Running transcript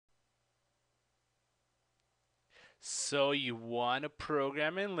So you want to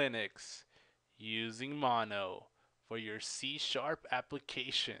program in Linux using Mono for your C#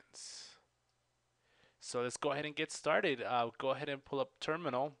 applications. So let's go ahead and get started. Go ahead and pull up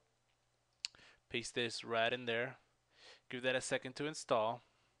terminal, paste this right in there, give that a second to install.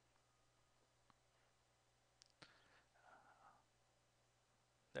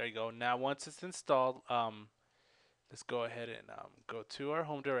 There you go. Now once it's installed, let's go ahead and go to our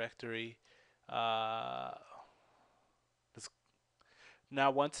home directory. Uh, Now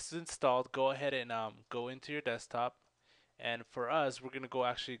once it's installed, go ahead and go into your desktop. And for us, we're gonna go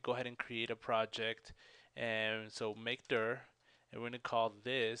ahead and create a project. And so make dir, and we're gonna call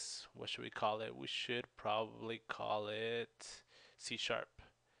this, what should we call it? We should probably call it C#.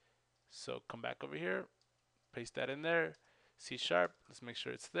 So come back over here, paste that in there. C#, let's make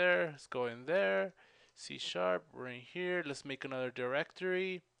sure it's there. Let's go in there. C#, we're in here. Let's make another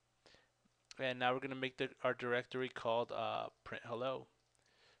directory. And now we're gonna make our directory called print hello.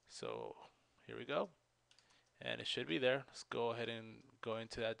 So here we go, and it should be there. Let's go ahead and go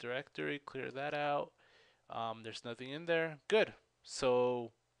into that directory, clear that out. There's nothing in there. Good.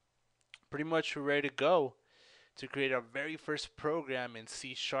 So pretty much we're ready to go to create our very first program in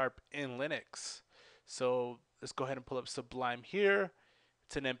C# in Linux. So let's go ahead and pull up Sublime here.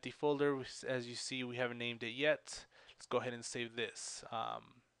 It's an empty folder. As you see, we haven't named it yet. Let's go ahead and save this.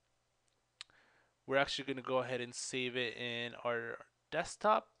 We're actually going to go ahead and save it in our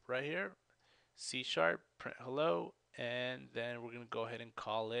desktop right here, C#, print hello, and then we're going to go ahead and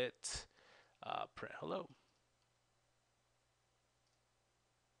call it print hello.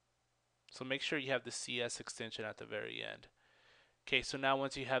 So make sure you have the CS extension at the very end. Okay, so now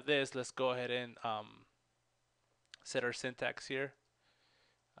once you have this, let's go ahead and set our syntax here.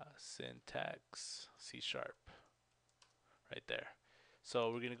 Syntax C#, right there.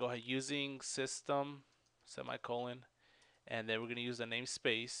 So we're going to go ahead using system semicolon, and then we're going to use the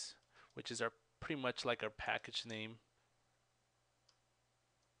namespace, which is our pretty much like our package name.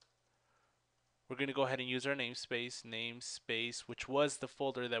 We're going to go ahead and use our namespace, which was the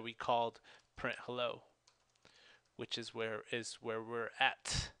folder that we called print hello, which is where we're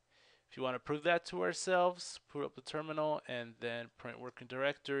at. If you want to prove that to ourselves, put up the terminal and then print working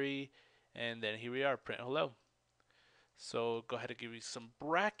directory, and then here we are, print hello. So go ahead and give you some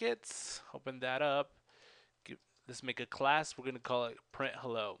brackets, open that up. Let's make a class. We're going to call it print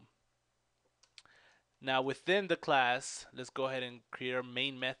hello. Now within the class, let's go ahead and create our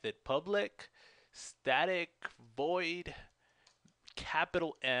main method, public static void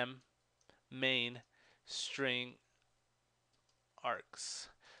capital M main string args.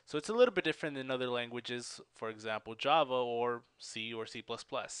 So it's a little bit different than other languages, for example Java or C or C++,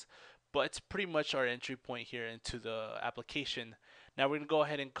 but it's pretty much our entry point here into the application. Now we're going to go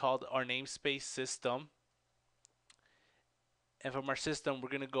ahead and call our namespace system, and from our system we're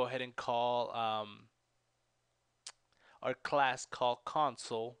going to go ahead and call our class called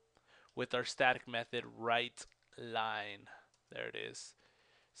console with our static method write line. There it is,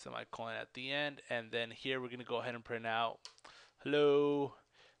 semicolon at the end, and then here we're going to go ahead and print out hello,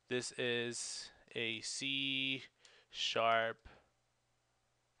 this is a C#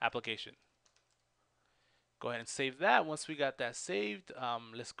 application. Go ahead and save that. Once we got that saved,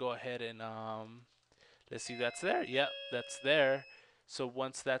 let's go ahead and let's see if that's there. Yep, that's there. So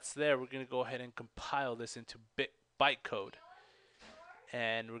once that's there, we're going to go ahead and compile this into bytecode.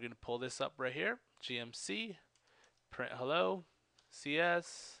 And we're going to pull this up right here, GMC, print hello,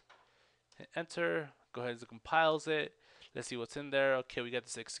 CS, hit enter, go ahead and it compiles it. Let's see what's in there. Okay, we got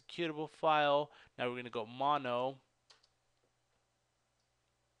this executable file. Now we're going to go mono,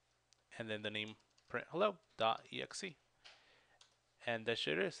 and then the name print hello.exe. And that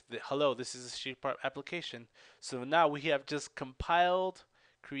sure is. Hello, this is a C# application. So now we have just compiled,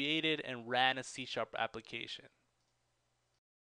 created, and ran a C# application.